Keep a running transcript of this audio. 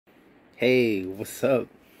Hey, what's up?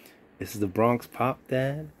 This is the Bronx Pop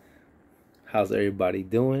Dad. How's everybody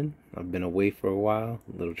doing? I've been away for a while,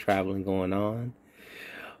 a little traveling going on.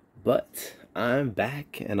 But I'm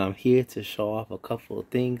back and I'm here to show off a couple of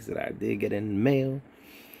things that I did get in the mail.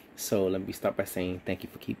 So let me start by saying thank you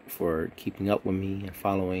for keeping up with me and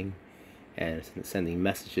following and sending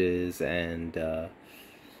messages and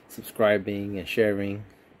subscribing and sharing.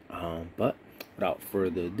 But without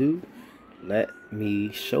further ado, let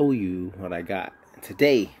me show you what I got.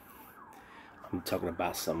 Today, I'm talking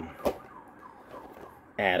about some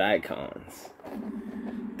ad icons.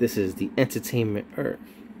 This is the Entertainment Earth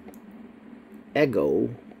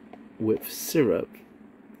Eggo with syrup.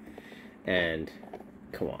 And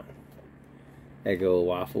come on, Eggo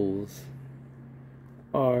waffles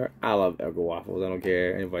I love Eggo waffles. I don't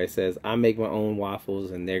care anybody says. I make my own waffles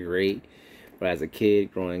and they're great. But as a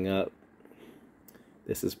kid growing up,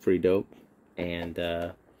 this is pretty dope. And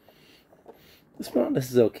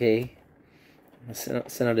this is okay.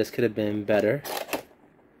 Somehow this could have been better,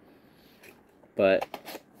 but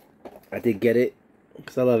I did get it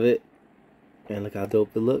because I love it. And look how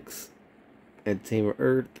dope it looks. Entertainment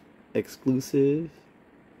Earth exclusive.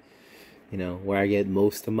 You know, where I get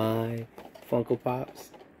most of my Funko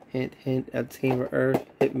Pops. Hint, hint, Entertainment Earth,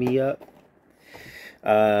 hit me up.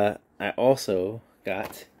 I also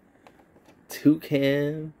got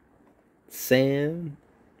Toucan Sam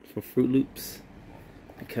from Fruit Loops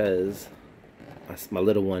because my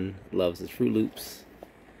little one loves his Fruit Loops.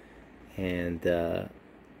 And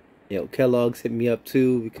Kellogg's hit me up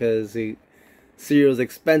too because cereal's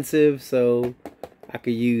expensive, so I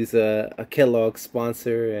could use a Kellogg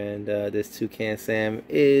sponsor, and this Toucan Sam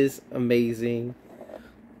is amazing.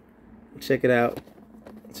 Check it out.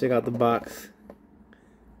 Check out the box.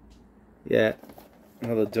 Yeah,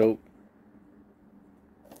 another dope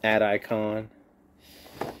ad icon.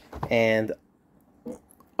 And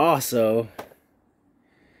also,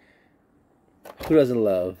 who doesn't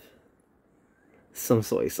love some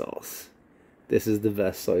soy sauce? This is the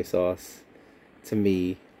best soy sauce to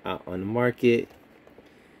me out on the market.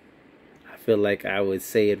 I feel like I would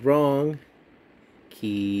say it wrong.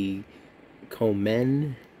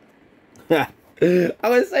 Komen. I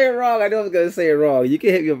would say it wrong. I know I was gonna say it wrong. You can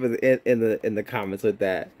hit me up in the comments with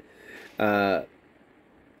that.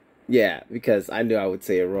 Yeah, because I knew I would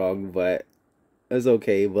say it wrong, but it's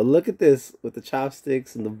okay. But look at this with the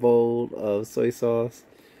chopsticks and the bowl of soy sauce.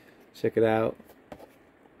 Check it out.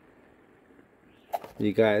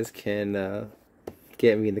 You guys can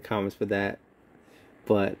get me in the comments for that.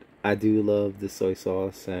 But I do love the soy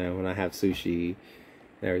sauce, and when I have sushi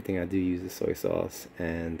and everything, I do use the soy sauce,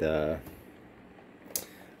 and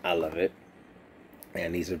I love it.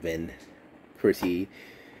 And these have been pretty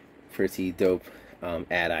dope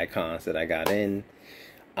ad icons that I got in.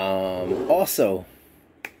 Also,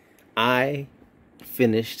 I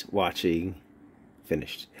watched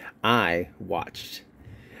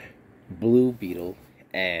Blue Beetle,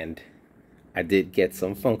 and I did get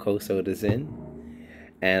some Funko sodas in,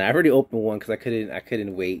 and I already opened one because I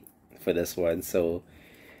couldn't wait for this one. So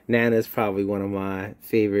Nana's probably one of my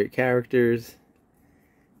favorite characters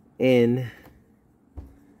in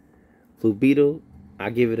Blue Beetle. I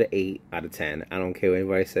give it an 8 out of 10. I don't care what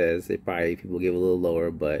anybody says. People give it a little lower,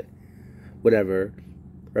 but whatever.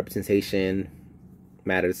 Representation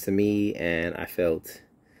matters to me, and I felt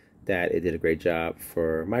that it did a great job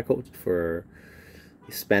for my culture, for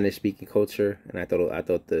Spanish-speaking culture, and I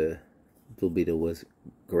thought the Blue Beetle was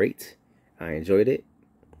great. I enjoyed it,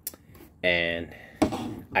 and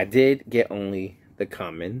I did get only the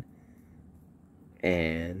common,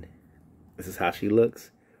 and this is how she looks,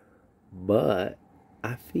 but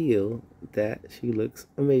I feel that she looks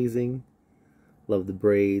amazing. Love the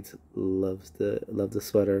braids, love the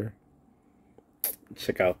sweater.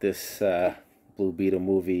 Check out this Blue Beetle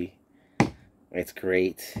movie. It's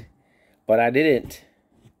great. But I didn't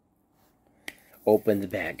open the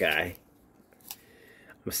bad guy.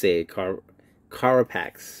 I'm gonna say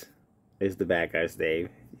Carapax is the bad guy's name.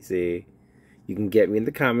 You see, you can get me in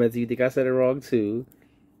the comments. You think I said it wrong too,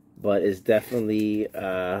 but it's definitely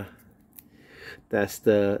that's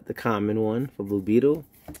the common one for Blue Beetle.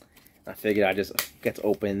 I figured I just get to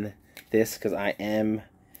open this because I am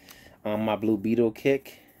on my Blue Beetle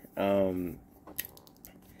kick. And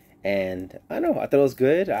I thought it was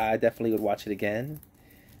good. I definitely would watch it again.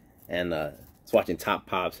 And I was watching Top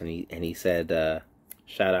Pops, and he said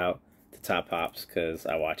shout out to Top Pops because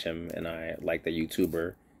I watch him and I like the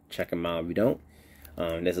YouTuber. Check him out if you don't.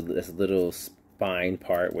 There's a little spine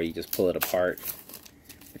part where you just pull it apart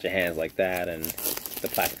with your hands like that, and the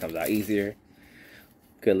plastic comes out easier.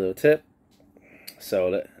 Good little tip.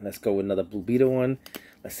 So let's go with another Blue Beetle one.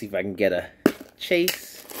 Let's see if I can get a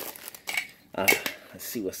chase. Let's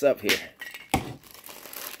see what's up here.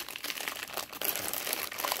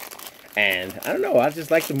 And I don't know, I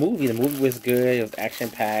just like the movie. The movie was good. It was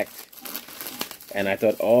action-packed. And I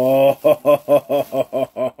thought, oh,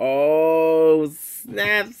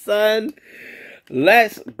 snap, son.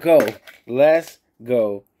 Let's go. Let's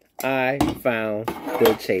go. I found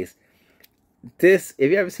the chase. This,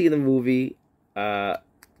 if you ever see the movie,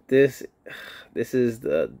 this is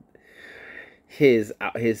his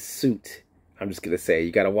suit. I'm just gonna say,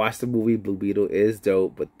 you gotta watch the movie. Blue Beetle is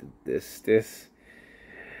dope, but this suit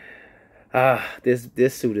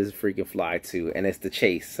is freaking fly too, and it's the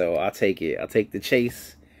chase. So I'll take it. I'll take the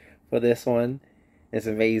chase for this one. It's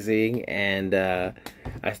amazing, and I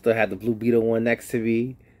still have the Blue Beetle one next to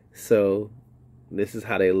me. So this is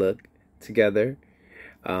how they look together.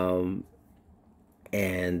 And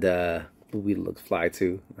Blue Beetle looks fly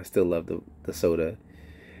too. I still love the soda,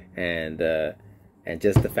 and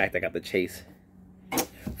just the fact I got the chase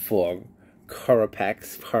for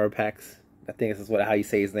Carapax. I think this is how you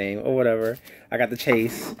say his name or whatever. I got the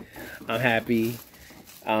chase. I'm happy.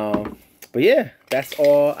 But yeah, that's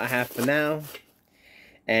all I have for now.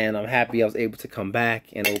 And I'm happy I was able to come back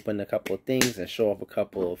and open a couple of things and show off a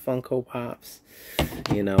couple of Funko Pops.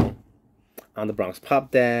 You know, I'm the Bronx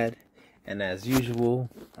Pop Dad. And as usual,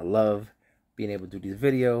 I love being able to do these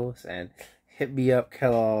videos. And hit me up,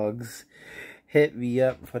 Kellogg's. Hit me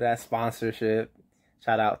up for that sponsorship.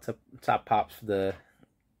 Shout out to Top Pops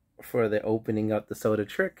for the opening up the soda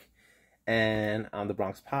trick. And I'm the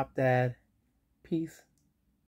Bronx Pop Dad. Peace.